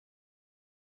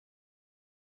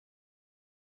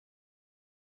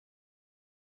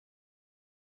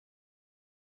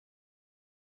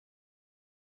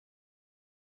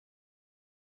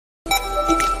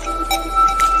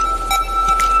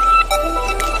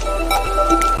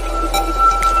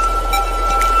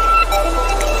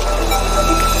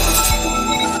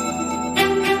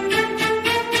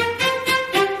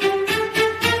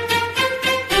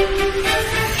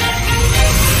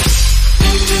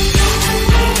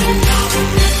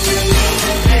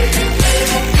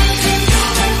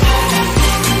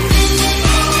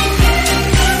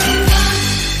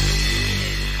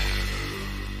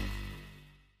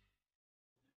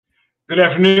Good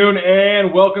afternoon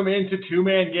and welcome into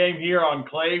Two-Man Game here on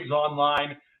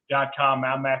ClavesOnline.com.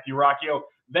 I'm Matthew Rocchio.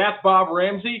 That's Bob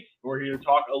Ramsey. We're here to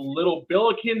talk a little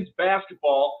Billikens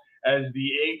basketball as the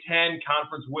A-10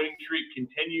 conference winning streak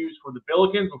continues for the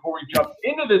Billikens. Before we jump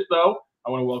into this, though, I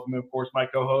want to welcome, of course, my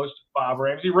co-host, Bob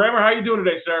Ramsey. Rammer, how are you doing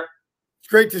today, sir? It's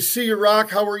great to see you, Rock.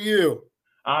 How are you?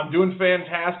 I'm doing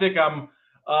fantastic. I'm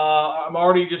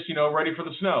already just, ready for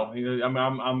the snow.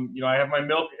 I have my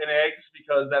milk and eggs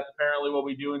because that's apparently what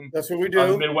we do in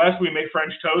the Midwest. We make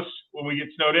French toast when we get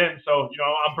snowed in. So,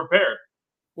 I'm prepared.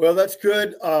 Well, that's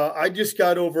good. I just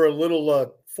got over a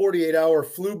little 48-hour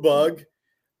flu bug.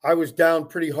 I was down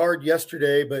pretty hard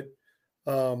yesterday, but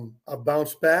I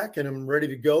bounced back and I'm ready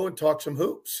to go and talk some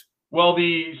hoops. Well,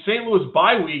 the St. Louis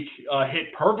bye week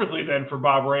hit perfectly then for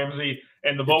Bob Ramsey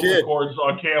and the vocal cords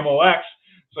on KMOX.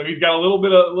 So he's got a little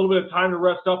bit of time to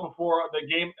rest up before the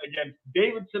game against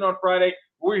Davidson on Friday.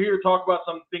 We're here to talk about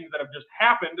some things that have just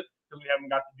happened because we haven't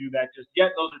got to do that just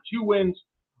yet. Those are two wins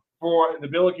for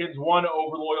the Billikens, one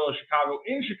over Loyola Chicago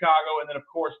in Chicago, and then, of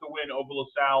course, the win over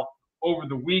LaSalle over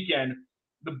the weekend.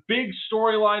 The big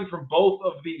storyline from both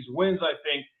of these wins, I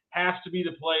think, has to be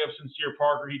the play of Sincere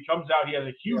Parker. He comes out, he has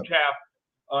a huge half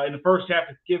in the first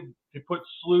half to put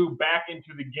SLU back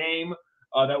into the game.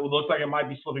 That would look like it might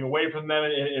be slipping away from them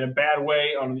in a bad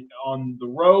way on the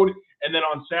road. And then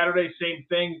on Saturday, same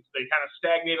thing. They kind of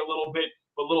stagnate a little bit,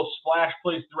 but little splash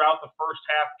plays throughout the first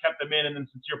half kept them in, and then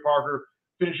Sincere Parker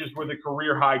finishes with a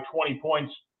career-high 20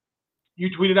 points. You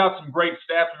tweeted out some great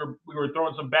stats. We were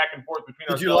throwing some back and forth between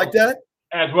ourselves. Did you like that?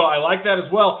 As well. I like that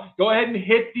as well. Go ahead and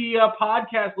hit the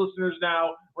podcast listeners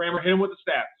now. Rammer, hit them with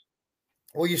the stats.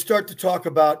 Well, you start to talk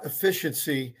about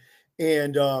efficiency,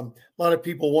 and a lot of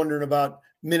people wondering about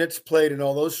minutes played and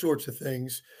all those sorts of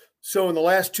things. So in the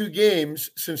last two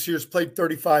games, Sincere's played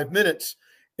 35 minutes,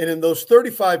 and in those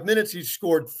 35 minutes, he's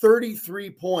scored 33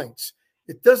 points.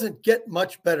 It doesn't get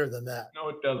much better than that. No,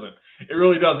 it doesn't. It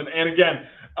really doesn't. And again,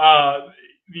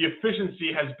 the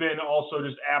efficiency has been also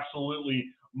just absolutely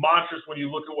monstrous when you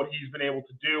look at what he's been able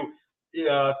to do.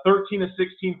 13 of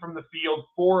 16 from the field,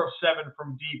 4 of 7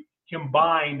 from deep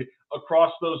combined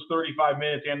across those 35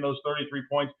 minutes and those 33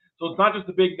 points. So it's not just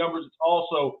the big numbers, it's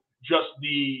also just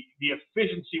the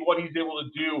efficiency, what he's able to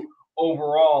do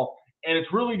overall. And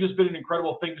it's really just been an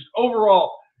incredible thing. Just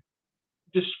overall,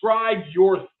 describe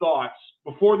your thoughts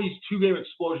before these two-game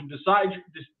explosions.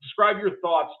 Describe your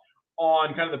thoughts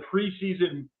on kind of the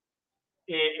preseason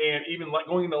and even like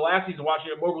going into last season,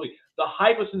 watching it Moberly, the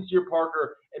hype of Sincere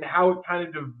Parker and how it kind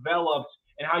of developed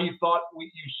and how you thought you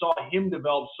saw him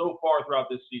develop so far throughout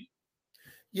this season.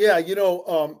 Yeah,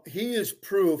 he is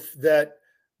proof that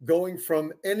going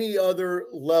from any other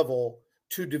level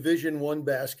to Division I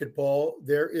basketball,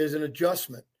 there is an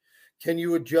adjustment. Can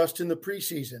you adjust in the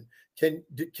preseason? Can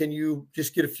you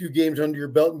just get a few games under your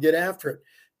belt and get after it?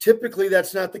 Typically,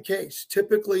 that's not the case.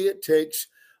 Typically, it takes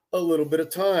a little bit of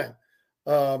time.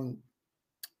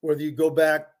 Whether you go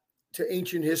back to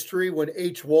ancient history when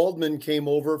H. Waldman came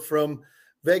over from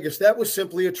Vegas, that was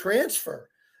simply a transfer,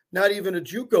 not even a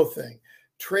JUCO thing.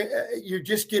 You're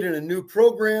just getting a new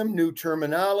program, new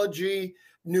terminology,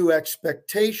 new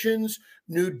expectations,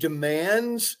 new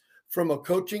demands from a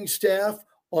coaching staff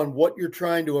on what you're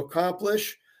trying to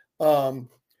accomplish. I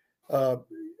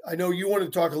know you want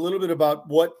to talk a little bit about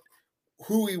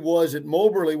who he was at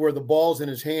Moberly, where the ball's in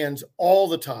his hands all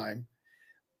the time,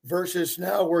 versus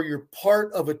now where you're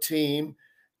part of a team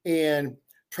and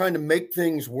trying to make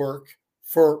things work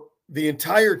for the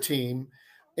entire team.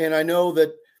 And I know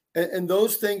that, and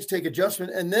those things take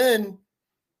adjustment. And then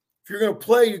if you're going to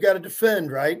play, you got to defend,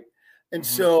 right? And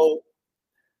so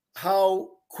how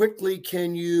quickly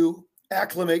can you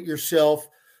acclimate yourself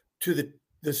to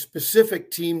the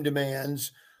specific team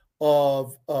demands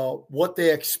of what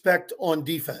they expect on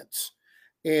defense,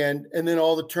 and then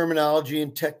all the terminology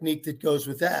and technique that goes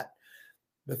with that.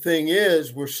 The thing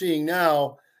is, we're seeing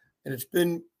now, and it's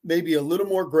been maybe a little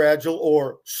more gradual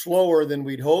or slower than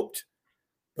we'd hoped,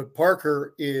 but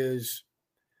Parker is,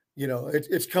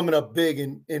 it's coming up big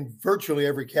in virtually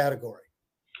every category.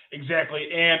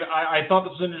 Exactly. And I thought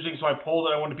this was interesting, so I pulled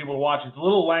it. I wanted people to watch. It's a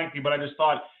little lengthy, but I just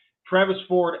thought Travis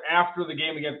Ford, after the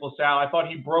game against LaSalle, I thought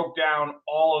he broke down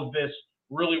all of this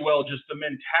really well. Just the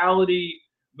mentality,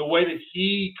 the way that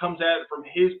he comes at it from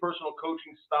his personal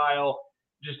coaching style,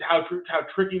 just how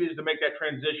tricky it is to make that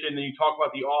transition. And you talk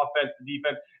about the offense, the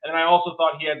defense. And then I also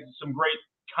thought he had some great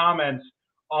comments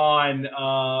on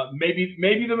maybe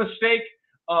the mistake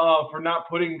for not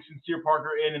putting Sincere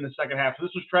Parker in the second half. So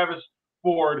this was Travis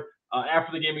Ford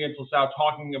after the game against LaSalle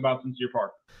talking about Sincere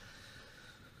Parker.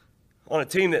 On a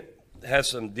team that has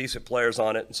some decent players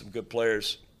on it and some good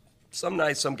players, some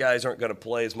nights some guys aren't going to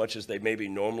play as much as they maybe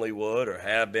normally would or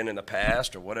have been in the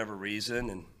past or whatever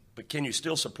reason. But can you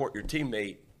still support your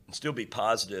teammate and still be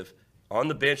positive on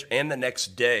the bench and the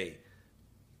next day?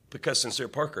 Because Sincere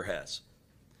Parker has.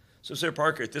 Sincere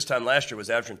Parker at this time last year was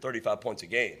averaging 35 points a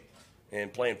game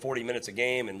and playing 40 minutes a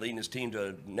game and leading his team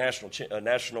to a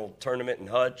national tournament in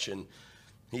Hutch. And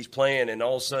he's playing, and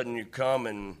all of a sudden you come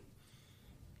and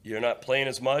you're not playing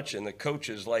as much, and the coach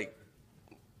is like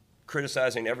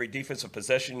criticizing every defensive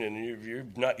possession, and you're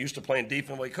not used to playing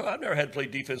defense. Like, oh, I've never had to play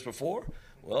defense before.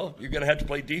 Well, you're going to have to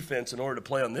play defense in order to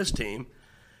play on this team.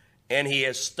 And he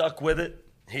has stuck with it.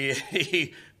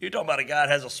 You're talking about a guy that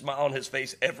has a smile on his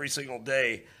face every single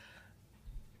day.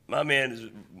 My man is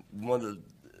one of the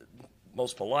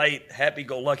most polite,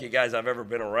 happy-go-lucky guys I've ever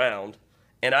been around.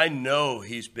 And I know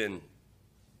he's been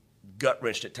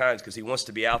gut-wrenched at times because he wants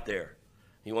to be out there.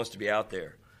 He wants to be out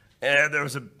there. And there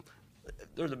was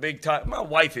a big time. My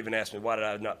wife even asked me, why did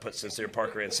I not put Sincere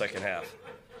Parker in second half?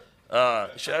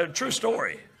 True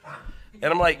story.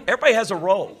 And I'm like, everybody has a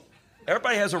role.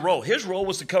 Everybody has a role. His role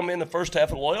was to come in the first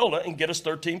half of Loyola and get us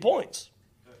 13 points.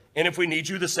 And if we need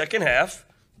you the second half,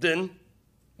 then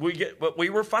we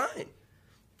were fine.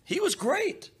 He was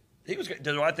great.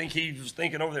 Do I think he was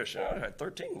thinking over there, sure, I had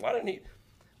 13. Why didn't he?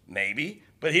 Maybe.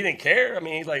 But he didn't care. I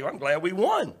mean, he's like, I'm glad we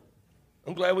won.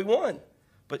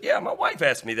 But, yeah, my wife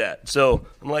asked me that. So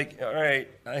I'm like, all right,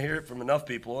 I hear it from enough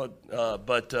people.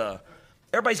 But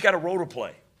everybody's got a role to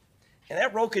play. And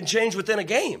that role can change within a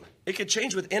game. It can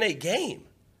change within a game.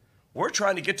 We're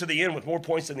trying to get to the end with more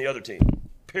points than the other team,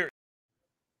 period.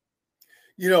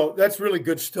 That's really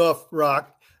good stuff,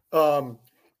 Rock. And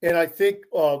I think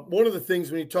one of the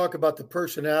things when you talk about the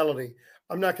personality,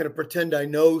 I'm not going to pretend I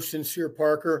know Sincere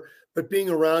Parker, but being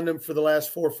around him for the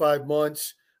last 4 or 5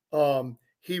 months,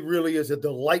 he really is a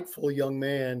delightful young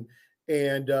man.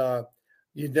 And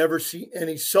you never see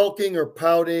any sulking or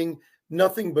pouting,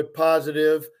 nothing but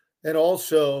positive. And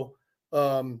also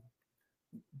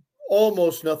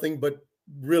almost nothing but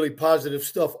really positive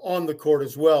stuff on the court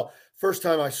as well. First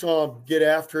time I saw him get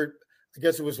after it, I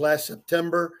guess it was last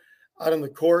September out on the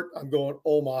court. I'm going,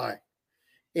 oh my.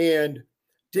 And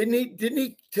didn't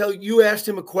he tell you, asked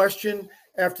him a question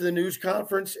after the news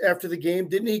conference, after the game?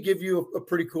 Didn't he give you a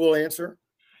pretty cool answer?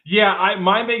 Yeah,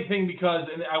 my big thing, because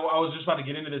and I was just about to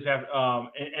get into this,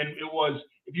 and it was,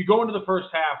 if you go into the first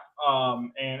half,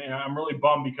 and I'm really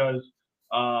bummed because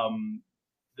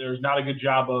there's not a good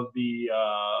job of the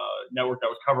network that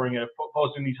was covering it,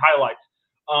 posting these highlights.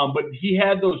 But he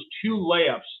had those 2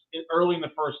 layups early in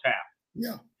the first half.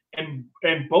 Yeah.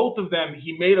 And both of them,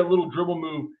 he made a little dribble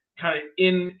move kind of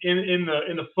in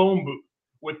the phone booth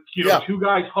with 2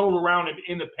 guys huddled around him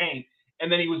in the paint,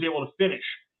 and then he was able to finish.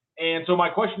 And so my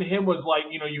question to him was like,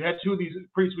 you had 2 of these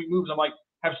pretty sweet moves. I'm like,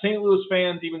 have St. Louis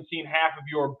fans even seen half of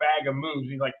your bag of moves? And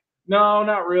he's like, no,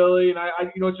 not really. And I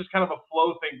it's just kind of a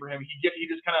flow thing for him.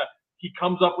 He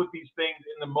comes up with these things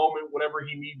in the moment, whatever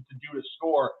he needs to do to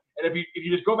score. And if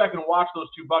you just go back and watch those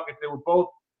 2 buckets, they were both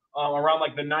around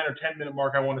like the 9 or 10 minute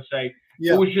mark, I want to say.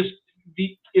 Yeah. It was just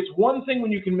it's one thing when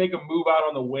you can make a move out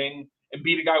on the wing and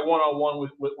beat a guy one-on-one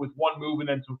with one move and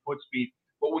then some foot speed.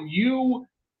 But when you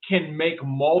can make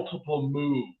multiple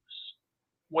moves,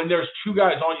 when there's 2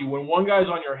 guys on you, when one guy's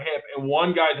on your hip and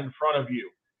one guy's in front of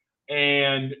you,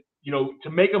 and to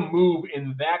make a move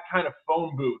in that kind of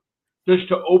phone booth, just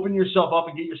to open yourself up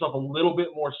and get yourself a little bit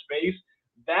more space,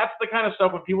 that's the kind of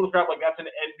stuff when people describe like that's an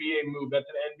NBA move, that's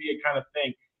an NBA kind of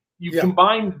thing. You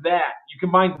combine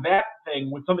that thing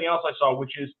with something else I saw,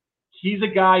 which is he's a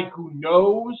guy who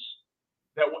knows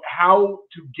that how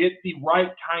to get the right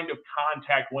kind of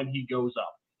contact when he goes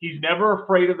up. He's never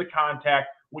afraid of the contact.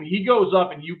 When he goes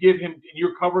up and you give him and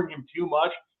you're covering him too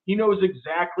much, he knows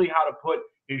exactly how to put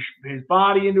his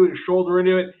body into it, his shoulder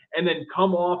into it, and then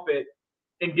come off it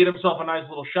and get himself a nice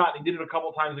little shot. And he did it a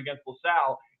couple times against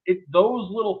LaSalle. Those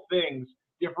little things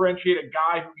differentiate a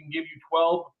guy who can give you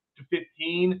 12 to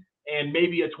 15 and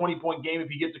maybe a 20-point game if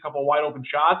he gets a couple wide open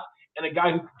shots, and a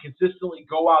guy who can consistently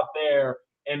go out there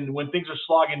and when things are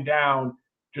slogging down,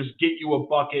 just get you a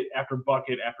bucket after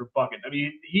bucket after bucket. I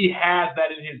mean, he has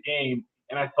that in his game,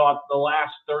 and I thought the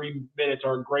last 30 minutes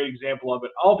are a great example of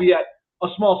it, albeit a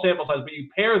small sample size, but you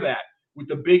pair that with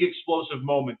the big explosive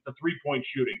moments, the three-point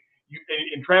shooting.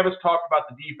 And Travis talked about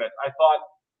the defense. I thought,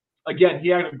 again, he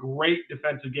had a great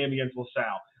defensive game against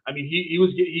LaSalle. I mean,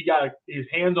 he got his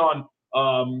hands on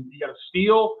he got a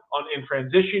steal in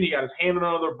transition. He got his hand on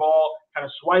another ball, kind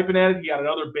of swiping at it. He got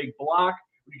another big block.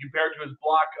 When you compare it to his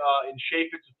block in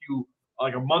Chaffetz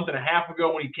like a month and a half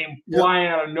ago when he came flying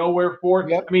out of nowhere for it.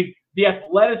 Yep. I mean, the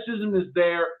athleticism is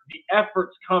there. The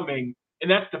effort's coming. and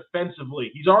that's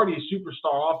defensively. He's already a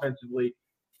superstar offensively.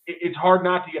 It's hard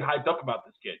not to get hyped up about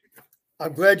this kid.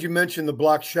 I'm glad you mentioned the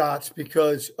block shots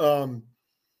because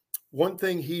one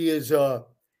thing he's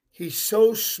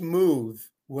so smooth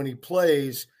when he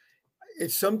plays,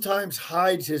 it sometimes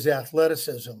hides his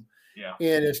athleticism. Yeah.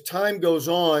 And as time goes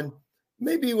on,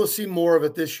 maybe we'll see more of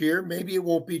it this year. Maybe it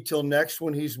won't be till next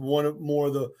when he's one of more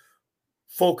of the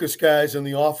focus guys on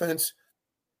the offense.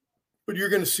 But you're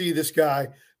going to see this guy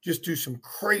just do some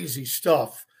crazy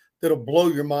stuff that'll blow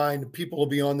your mind. People will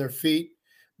be on their feet.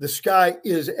 The sky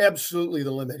is absolutely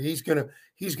the limit. He's going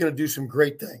to do some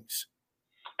great things.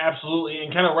 Absolutely.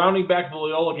 And kind of rounding back to the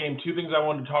Loyola game, two things I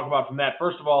wanted to talk about from that.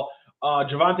 First of all,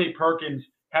 Javonte Perkins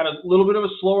had a little bit of a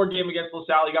slower game against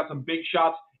LaSalle. He got some big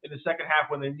shots in the second half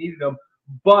when they needed them,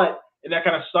 and that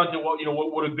kind of stunted what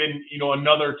would have been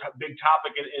another big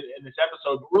topic in this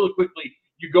episode. But really quickly,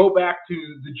 you go back to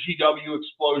the GW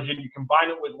explosion. You combine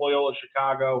it with Loyola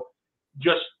Chicago.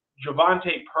 Just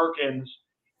Javonte Perkins,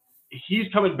 he's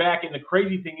coming back, and the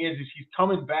crazy thing is he's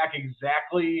coming back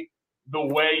exactly the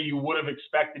way you would have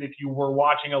expected if you were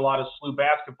watching a lot of SLU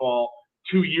basketball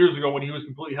 2 years ago when he was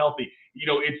completely healthy.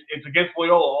 It's against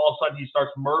Loyola. All of a sudden, he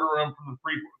starts murdering them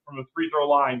from the free throw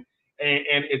line,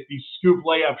 and it's these scoop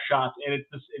layup shots, and it's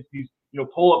these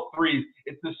pull up threes.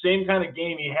 It's the same kind of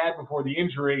game he had before the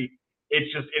injury.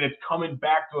 It's coming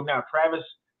back to him now. Travis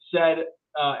said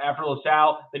after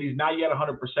LaSalle that he's not yet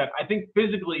 100%. I think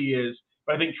physically he is,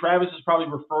 but I think Travis is probably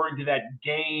referring to that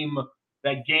game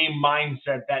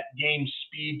mindset, that game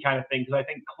speed kind of thing. Because I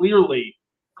think clearly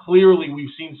we've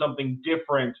seen something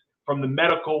different from the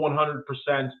medical 100%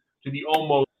 to the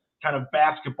almost kind of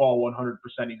basketball 100%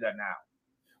 he's at now.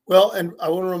 Well, and I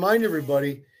want to remind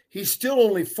everybody, he's still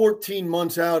only 14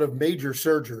 months out of major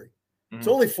surgery. Mm-hmm. It's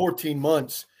only 14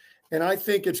 months. And I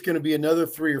think it's going to be another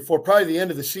 3 or 4, probably the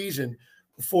end of the season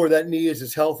before that knee is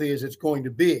as healthy as it's going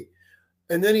to be.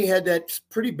 And then he had that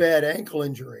pretty bad ankle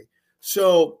injury.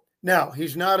 So now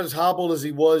he's not as hobbled as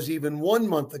he was even 1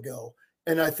 month ago.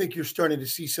 And I think you're starting to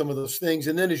see some of those things.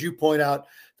 And then, as you point out,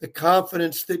 the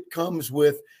confidence that comes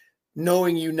with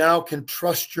knowing you now can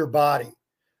trust your body.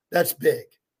 That's big.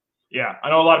 Yeah. I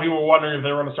know a lot of people were wondering if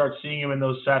they were going to start seeing him in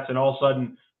those sets, and all of a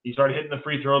sudden he started hitting the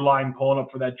free throw line, pulling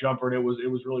up for that jumper, and it was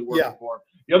really working for him.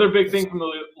 The other big thing from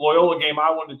the Loyola game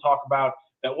I wanted to talk about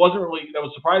that was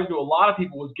surprising to a lot of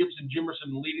people was Gibson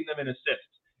Jimerson leading them in assists.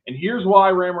 And here's why,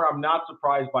 Rammer, I'm not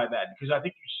surprised by that, because I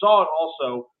think you saw it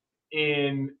also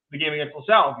in the game against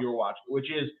LaSalle, if you were watching,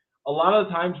 which is a lot of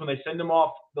the times when they send him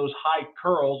off those high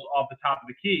curls off the top of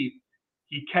the key,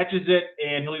 he catches it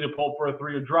and he'll either pull for a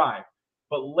three or drive.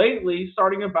 But lately,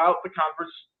 starting about the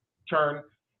conference turn,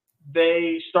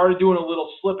 they started doing a little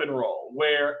slip and roll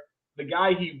where the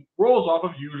guy he rolls off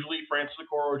of, usually Francis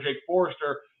Okoro or Jake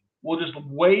Forrester, will just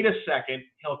wait a second.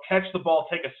 He'll catch the ball,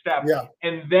 take a step,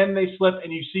 and then they slip.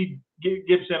 And you see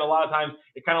Gibson a lot of times,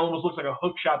 it kind of almost looks like a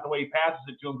hook shot the way he passes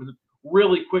it to him because it's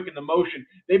really quick in the motion.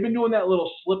 They've been doing that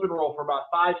little slip and roll for about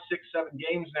 5, 6, 7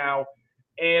 games now,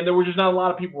 and there were just not a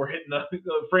lot of people were hitting the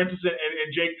Francis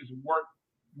and Jake just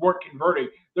weren't converting.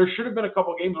 There should have been a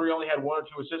couple of games where he only had 1 or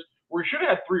 2 assists, where he should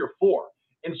have had 3 or 4.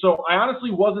 And so I honestly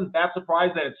wasn't that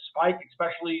surprised that it spiked,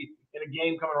 especially in a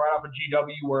game coming right off of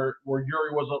GW where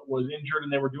Yuri was injured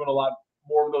and they were doing a lot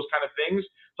more of those kind of things.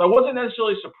 So I wasn't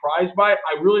necessarily surprised by it.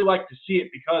 I really like to see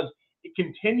it because it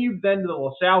continued then to the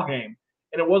LaSalle game,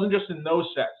 and it wasn't just in those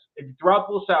sets. Throughout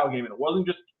the LaSalle game, and it wasn't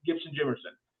just Gibson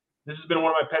Jimerson. This has been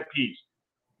one of my pet peeves.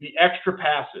 The extra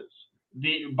passes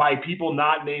by people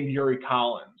not named Yuri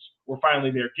Collins were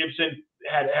finally there. Gibson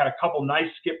had a couple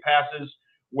nice skip passes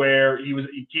where he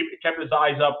kept his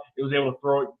eyes up. He was able to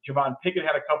throw it. Javon Pickett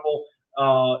had a couple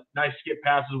nice skip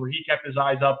passes where he kept his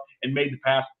eyes up and made the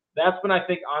pass. That's been, I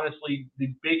think, honestly,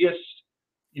 the biggest,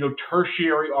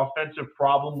 tertiary offensive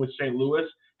problem with St. Louis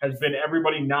has been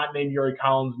everybody not named Yuri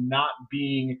Collins not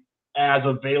being as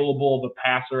available of a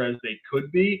passer as they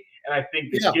could be. And I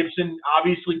think that Gibson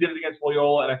obviously did it against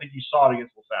Loyola, and I think you saw it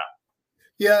against LaSalle.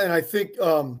 Yeah, and I think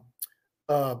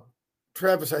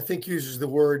Travis, I think, uses the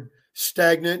word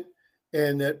stagnant,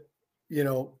 and that,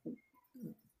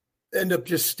 end up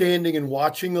just standing and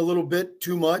watching a little bit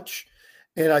too much.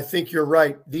 And I think you're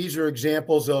right. These are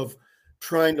examples of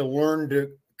trying to learn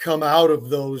to come out of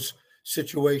those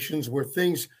situations where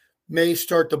things may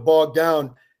start to bog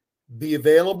down. Be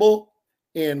available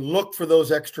and look for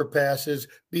those extra passes.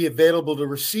 Be available to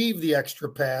receive the extra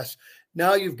pass.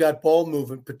 Now you've got ball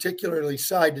movement, particularly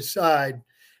side to side,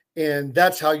 and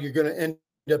that's how you're going to end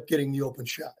up getting the open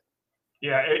shot.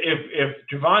 Yeah, if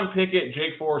Javon Pickett,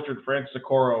 Jake Forrester, and Francis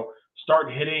Okoro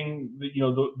start hitting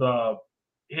the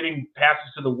hitting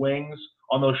passes to the wings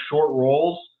on those short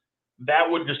rolls, that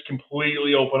would just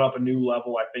completely open up a new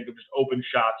level, I think, of just open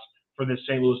shots for this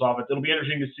St. Louis offense. It'll be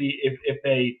interesting to see if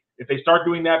they start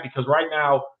doing that, because right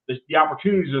now the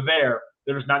opportunities are there.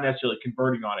 They're just not necessarily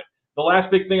converting on it. The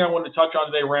last big thing I wanted to touch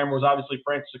on today, Ram, was obviously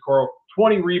Francis Okoro.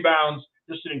 20 rebounds,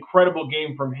 just an incredible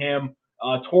game from him.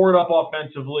 Tore it up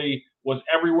offensively, was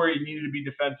everywhere he needed to be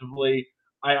defensively.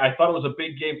 I thought it was a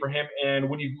big game for him. And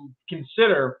when you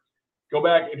consider, go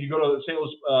back, if you go to St.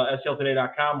 Louis,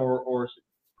 STLtoday.com or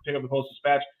pick up the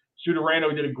Post-Dispatch, Stu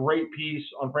Durando did a great piece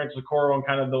on Francis Okoro and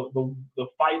kind of the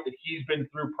fight that he's been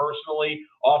through personally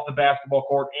off the basketball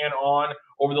court and on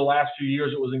over the last few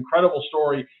years. It was an incredible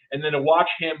story. And then to watch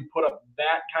him put up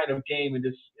that kind of game and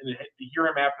to hear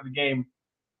him after the game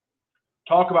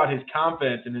talk about his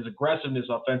confidence and his aggressiveness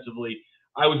offensively,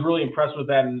 I was really impressed with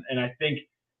that. And I think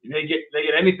they get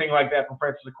anything like that from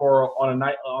Francis Okoro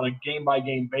on a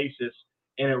game-by-game basis,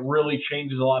 and it really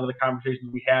changes a lot of the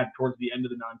conversations we had towards the end of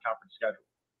the non-conference schedule.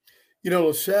 You know,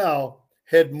 LaSalle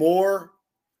had more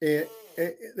they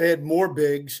had more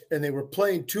bigs, and they were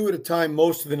playing two at a time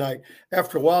most of the night.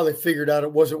 After a while, they figured out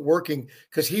it wasn't working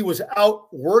because he was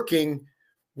out working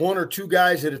one or two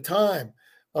guys at a time.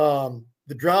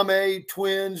 The Drame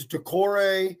twins,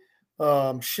 Decore,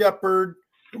 Shepard,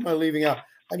 who am I leaving out?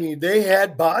 I mean, they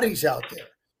had bodies out there.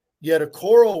 Yet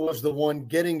Okoro was the one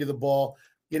getting to the ball.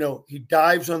 You know, he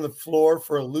dives on the floor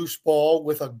for a loose ball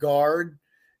with a guard,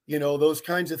 you know, those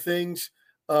kinds of things.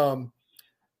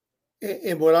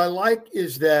 And what I like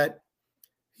is that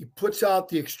he puts out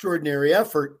the extraordinary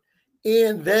effort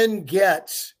and then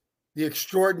gets the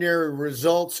extraordinary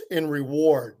results and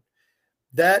reward.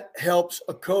 That helps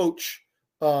a coach,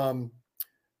 that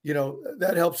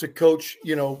helps a coach,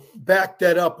 back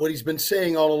that up, what he's been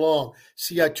saying all along.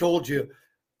 See, I told you,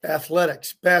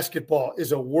 athletics, basketball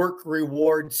is a work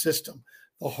reward system.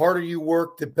 The harder you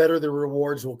work, the better the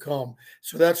rewards will come.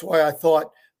 So that's why I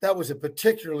thought that was a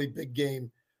particularly big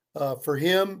game for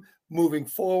him moving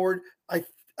forward.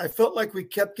 I felt like we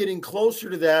kept getting closer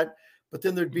to that, but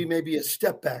then there'd be maybe a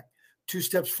step back, 2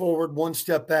 steps forward, 1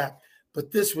 step back.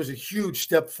 But this was a huge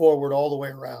step forward all the way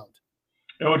around.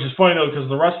 Which is funny, though, because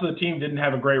the rest of the team didn't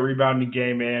have a great rebounding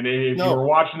game, man. If you were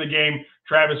watching the game,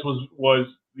 Travis was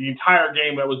the entire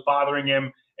game that was bothering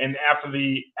him. And after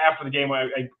the game, I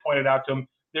pointed out to him,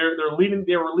 they were leading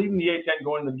the A-10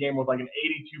 going into the game with like an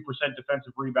 82%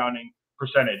 defensive rebounding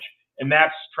percentage. And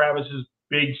that's Travis's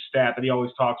big stat that he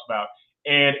always talks about.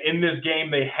 And in this game,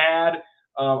 they had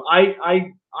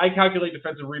I calculate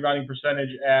defensive rebounding percentage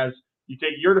as you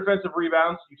take your defensive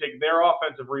rebounds, you take their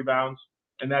offensive rebounds,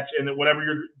 and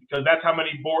because that's how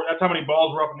many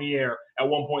balls were up in the air at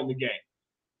one point in the game,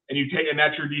 and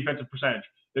that's your defensive percentage.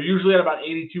 They're usually at about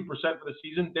 82% for the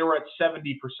season. They were at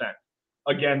 70%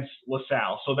 against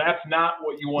LaSalle, so that's not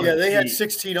what you want. Yeah, they had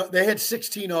 16. They had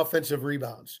 16 offensive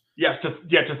rebounds. Yes, to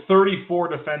 34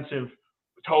 defensive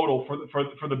total for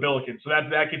the Billikens. So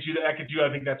that gets you.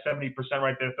 I think that's 70%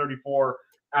 right there. 34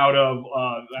 out of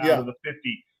the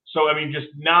 50. So I mean, just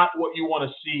not what you want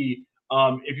to see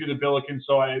if you're the Billikens.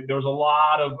 So there was a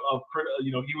lot of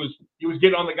he was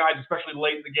getting on the guys, especially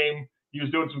late in the game. He was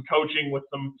doing some coaching with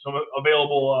some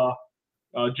available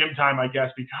gym time, I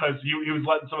guess, because he was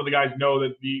letting some of the guys know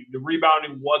that the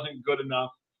rebounding wasn't good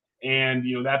enough, and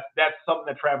that's something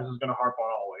that Travis is going to harp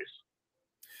on always.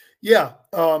 Yeah,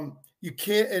 you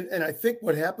can't, and I think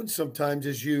what happens sometimes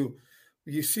is you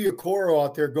see Okoro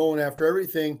out there going after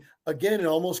everything. Again, it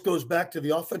almost goes back to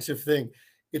the offensive thing.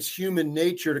 It's human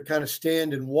nature to kind of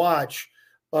stand and watch.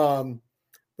 But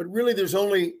really, there's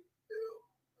only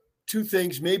 2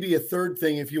 things, maybe a third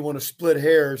thing if you want to split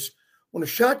hairs. When a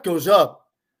shot goes up,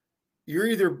 you're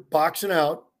either boxing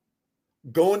out,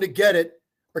 going to get it,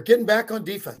 or getting back on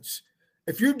defense.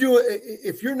 If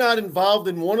you're not involved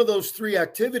in one of those 3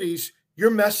 activities,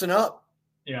 you're messing up.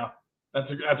 Yeah,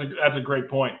 that's a great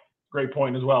point. Great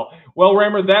point as well. Well,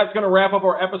 Rammer, that's going to wrap up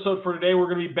our episode for today. We're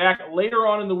going to be back later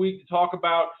on in the week to talk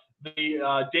about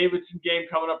the Davidson game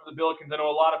coming up for the Billikens. I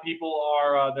know a lot of people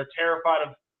are they're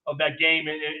terrified of that game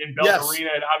in Belk Arena.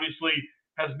 It obviously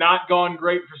has not gone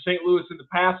great for St. Louis in the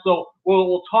past. So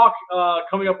we'll talk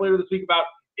coming up later this week about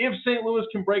if St. Louis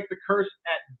can break the curse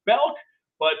at Belk.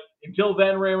 But until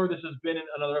then, Rammer, this has been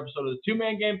another episode of the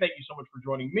Two-Man Game. Thank you so much for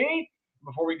joining me.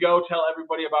 Before we go, tell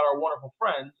everybody about our wonderful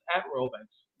friends at Royal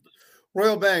Banks.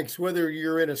 Royal Banks, whether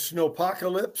you're in a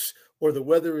snowpocalypse or the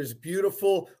weather is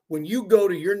beautiful, when you go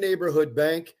to your neighborhood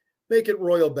bank, make it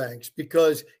Royal Banks,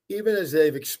 because even as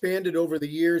they've expanded over the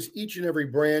years, each and every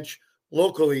branch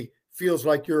locally feels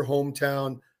like your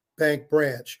hometown bank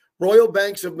branch. Royal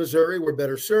Banks of Missouri, where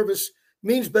better service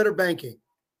means better banking.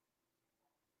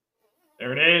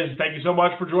 There it is. Thank you so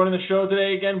much for joining the show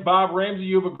today. Again, Bob Ramsey,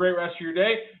 you have a great rest of your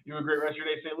day. You have a great rest of your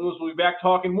day, St. Louis. We'll be back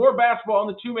talking more basketball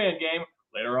in the two-man game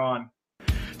later on.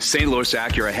 St. Louis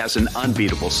Acura has an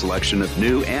unbeatable selection of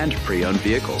new and pre-owned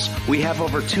vehicles. We have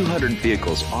over 200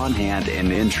 vehicles on hand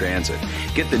and in transit.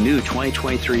 Get the new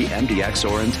 2023 MDX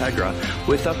or Integra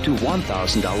with up to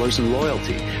 $1,000 in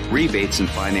loyalty. Rebates and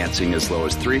financing as low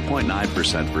as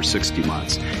 3.9% for 60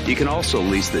 months. You can also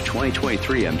lease the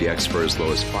 2023 MDX for as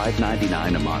low as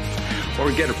 $599 a month.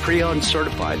 Or get a pre-owned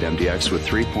certified MDX with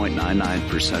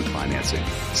 3.99% financing.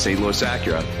 St. Louis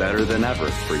Acura, better than ever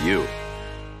for you.